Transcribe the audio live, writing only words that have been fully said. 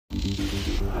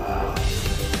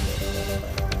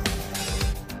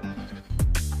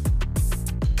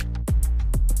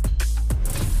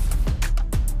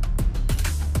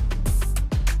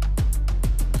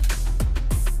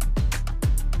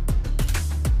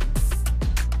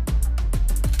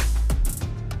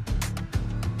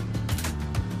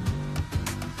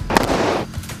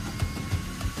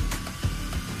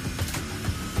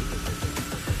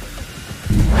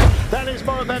That is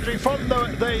Moravendri from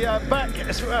the back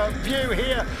view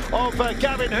here of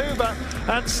Gavin Hoover,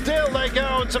 and still they go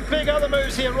on some big other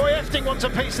moves here. Roy Efting wants a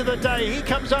piece of the day. He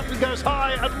comes up and goes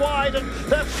high and wide, and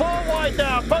they're 4 wide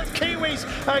now. Both Kiwis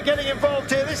are getting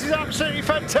involved here. This is absolutely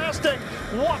fantastic.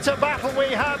 What a battle we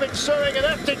have ensuing, and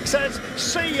Efting says,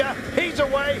 see ya, he's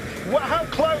away. Well, how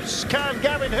close can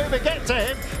Gavin Hoover get to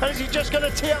him? And is he just going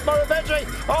to tee up Moravendri?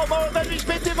 Oh, Moravendri's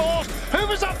been divorced.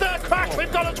 Hoover's up there, crack,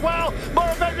 we've got as well.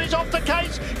 Moravendri's off the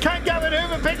case. Can Gavin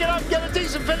Hoover pick it up and get a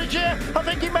decent finish here? I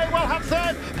think he may well have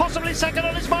third, possibly second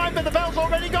on his mind, but the bell's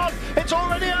already gone. It's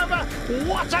already over.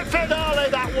 What a finale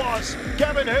that was.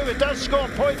 Gavin Hoover does score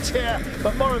points here,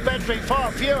 but Moravendri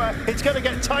far fewer. It's going to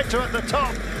get tighter at the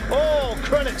top. All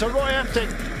credit to Roy Efting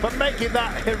for making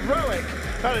that heroic,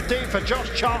 and indeed for Josh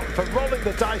Charlton for rolling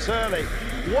the dice early.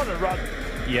 What a run.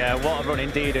 Yeah, what a run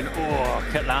indeed, and oh,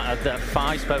 look at that, the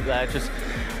 5-spoke there just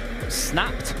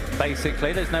snapped,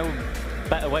 basically. There's no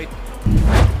better way.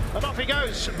 And off he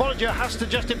goes. Bollinger has to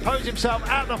just impose himself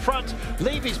out the front.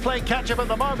 Levy's playing catch-up at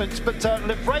the moment, but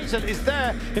Livrazen is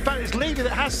there. In fact, it's Levy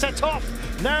that has set off.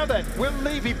 Now then, will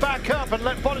Levy back up and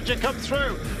let Bollinger come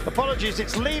through? Apologies,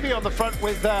 it's Levy on the front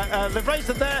with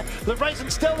Livrazen there.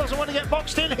 Livrazen still doesn't want to get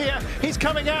boxed in here. He's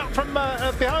coming out from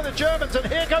behind the Germans, and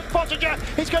here goes Bollinger.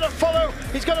 He's going to follow.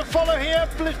 He's going to follow here.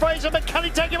 Livrazen, but can he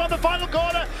take him on the final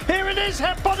corner? Here it is.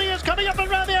 Bollinger's coming up and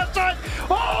around the outside.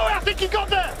 Oh, I think he got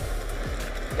there.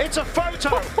 It's a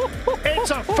photo. It's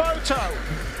a photo.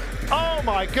 Oh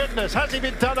my goodness, has he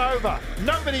been done over?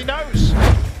 Nobody knows.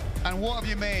 And what have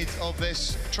you made of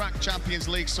this Track Champions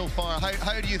League so far?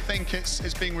 How do you think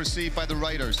it's being received by the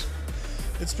riders?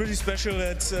 It's pretty special.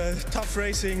 It's tough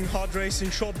racing, hard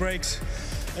racing, short breaks,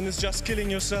 and it's just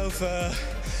killing yourself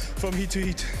from heat to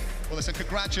heat. Well, listen,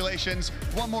 congratulations.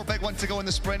 One more big one to go in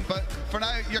the sprint, but for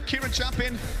now, your Kieran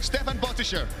champion, Stefan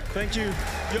Bottischer. Thank you.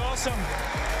 You're awesome.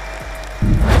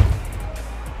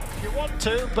 You want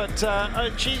to,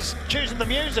 but she's choosing the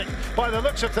music by the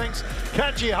looks of things.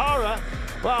 Kajihara,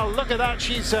 well, look at that.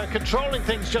 She's controlling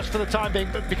things just for the time being,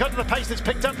 but because of the pace that's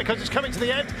picked up, because it's coming to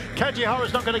the end,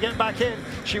 Kajihara's not going to get back in.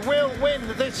 She will win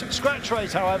this scratch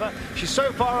race, however. She's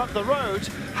so far up the road.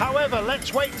 However,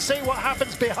 let's wait and see what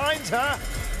happens behind her.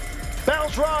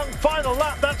 Bell's rung, final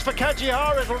lap, that's for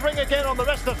Kajihara. It'll ring again on the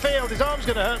rest of the field. His arm's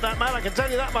going to hurt that man, I can tell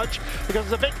you that much, because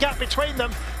there's a big gap between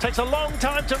them. Takes a long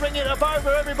time to ring it up over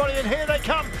everybody, and here they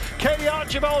come. Katie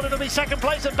Archibald, it'll be second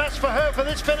place at best for her for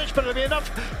this finish, but it'll be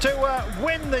enough to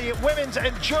win the Women's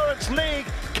Endurance League.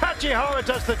 Kajihara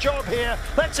does the job here.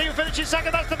 Let's see who finishes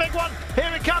second, that's the big one.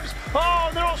 Here it comes.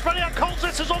 Oh, they're all spreading out.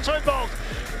 Colsnitz is also involved.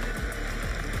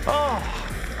 Oh,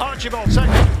 Archibald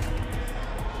second.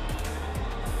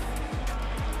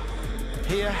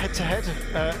 Here, head-to-head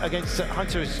against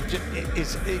Hunter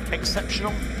is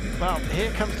exceptional. Well, here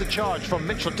comes the charge from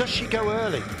Mitchell. Does she go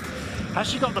early? Has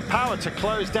she got the power to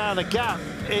close down a gap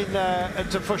in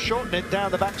to foreshorten it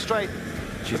down the back straight?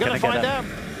 We're going to find out.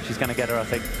 She's going to get her, I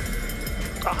think.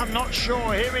 I'm not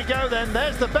sure. Here we go then.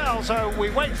 There's the bell. So we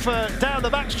wait for down the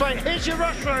back straight. Here's your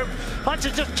rush room.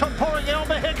 Hunter's just pouring it on,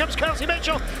 but here comes Kelsey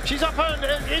Mitchell. She's up and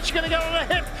is she going to go on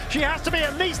her hip? She has to be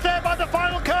at least there by the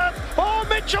final curve. Oh,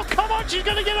 Mitchell, come on. She's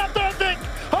going to get up there, I think.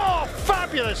 Oh,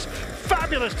 fabulous.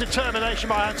 Fabulous determination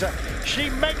by Hunter. She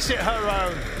makes it her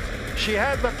own. She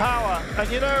had the power.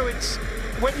 And you know, it's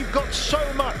when you've got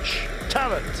so much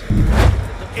talent.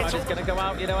 It's going to go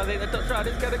out, you know, I think the Dutch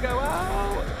rider's going to go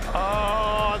out.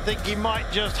 Oh, I think he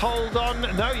might just hold on.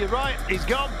 No, you're right, he's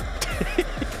gone.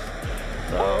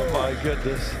 Oh my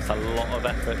goodness. It's a lot of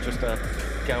effort just to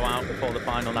go out before the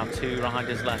final. Now 2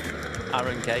 riders left.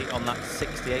 Aaron Gate on that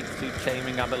 68th to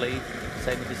chainring, I believe.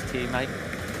 Same with his teammate.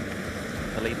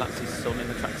 I believe that's his son in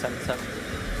the track centre.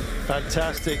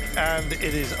 Fantastic, and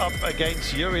it is up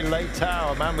against Yuri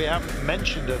Leitao, a man we haven't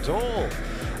mentioned at all.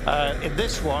 In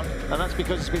this one, and that's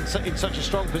because it's been in such a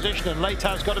strong position, and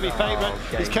Leitao's got to be favourite.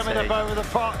 He's coming up over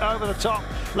the top.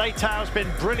 Leitao's been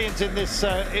brilliant in this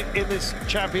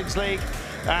Champions League,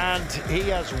 and he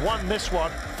has won this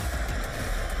one.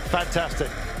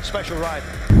 Fantastic, special ride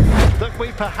that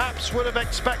we perhaps would have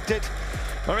expected.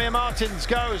 Maria Martins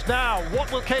goes now.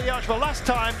 What will Katie Archibald? Last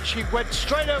time she went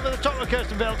straight over the top of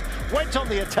Kirstenveld, went on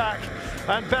the attack,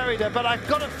 and buried her. But I've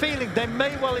got a feeling they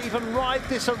may well even ride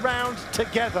this around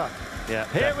together. Yeah,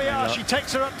 here we are, not. she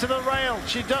takes her up to the rail.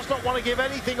 She does not want to give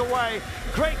anything away.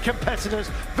 Great competitors.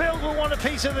 Bill will want a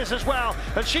piece of this as well.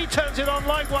 And she turns it on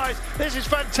likewise. This is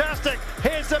fantastic.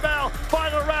 Here's the bell.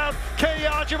 Final round. Katie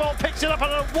Archibald picks it up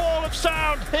on a wall of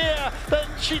sound here. Then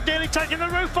she's nearly taking the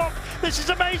roof off. This is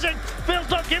amazing. Bill's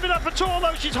not giving up at all,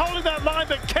 though. She's holding that line,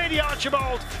 but Katie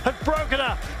Archibald has broken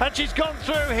her. And she's gone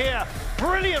through here.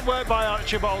 Brilliant work by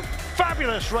Archibald.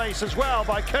 Fabulous race as well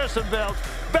by Kirsten Wild.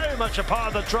 Very much a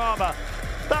part of the drama.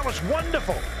 That was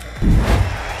wonderful.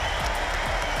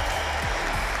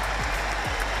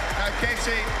 Now,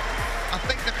 Katie, I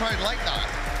think the crowd like that.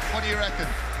 What do you reckon?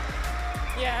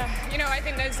 Yeah, you know, I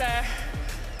think there's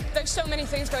so many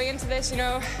things going into this, you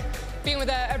know, being with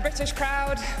a British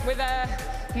crowd, with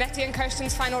Nettie and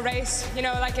Kirsten's final race, you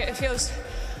know, like it feels,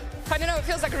 I don't know, it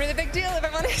feels like a really big deal, if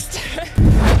I'm honest.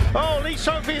 Oh, Lee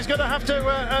Sophie is going to have to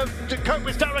cope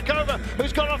with Starakova,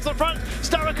 who's gone off the front.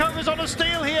 Starakova's on a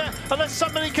steal here, unless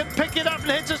somebody can pick it up,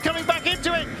 and Hintz's coming back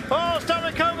into it. Oh,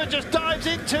 Starakova just dives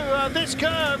into this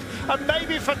curve, and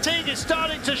maybe fatigue is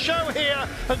starting to show here.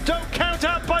 And don't count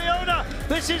out Bayona.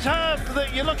 This is her,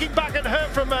 you're looking back at her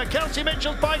from Kelsey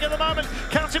Mitchell's bike at the moment.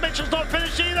 Kelsey Mitchell's not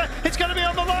finished either. It's going to be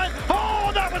on the line.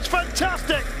 Oh, that was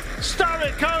fantastic.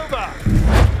 Starakova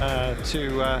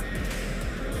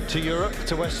to Europe,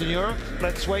 to Western Europe.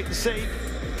 Let's wait and see.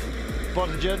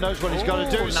 Bottinger knows what he's got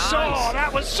to do. Nice. Oh,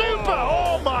 that was super!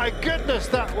 Oh my goodness,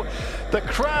 the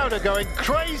crowd are going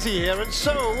crazy here, and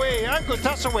so are we. Anko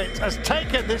Tasowicz has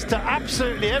taken this to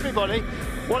absolutely everybody.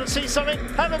 Want to see something?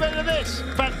 Have a bit of this.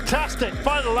 Fantastic.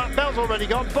 Final lap, bell's already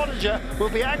gone. Bottinger will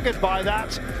be angered by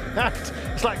that.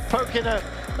 It's like poking a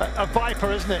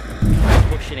viper, isn't it?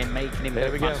 Pushing him, making him There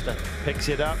we go. faster. Picks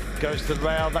it up, goes to the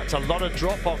rail. That's a lot of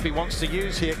drop off he wants to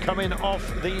use here, coming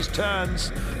off these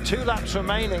turns. 2 laps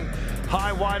remaining.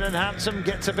 High, wide and handsome,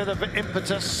 gets a bit of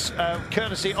impetus,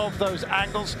 courtesy of those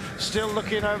angles. Still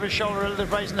looking over his shoulder a little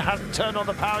bit. Hasn't turned on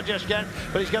the power just yet,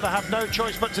 but he's going to have no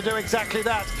choice but to do exactly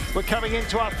that. We're coming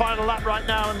into our final lap right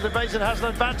now, and Levezen has an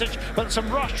advantage, but some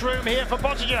rushed room here for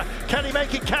Bottinger. Can he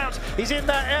make it count? He's in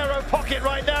that aero pocket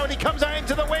right now, and he comes out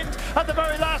into the wind at the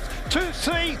very last. 2,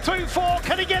 3, 3, 4.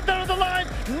 Can he get there on the line?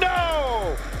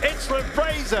 No! It's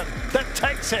Levezen that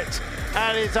takes it,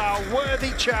 and is our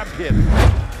worthy champion.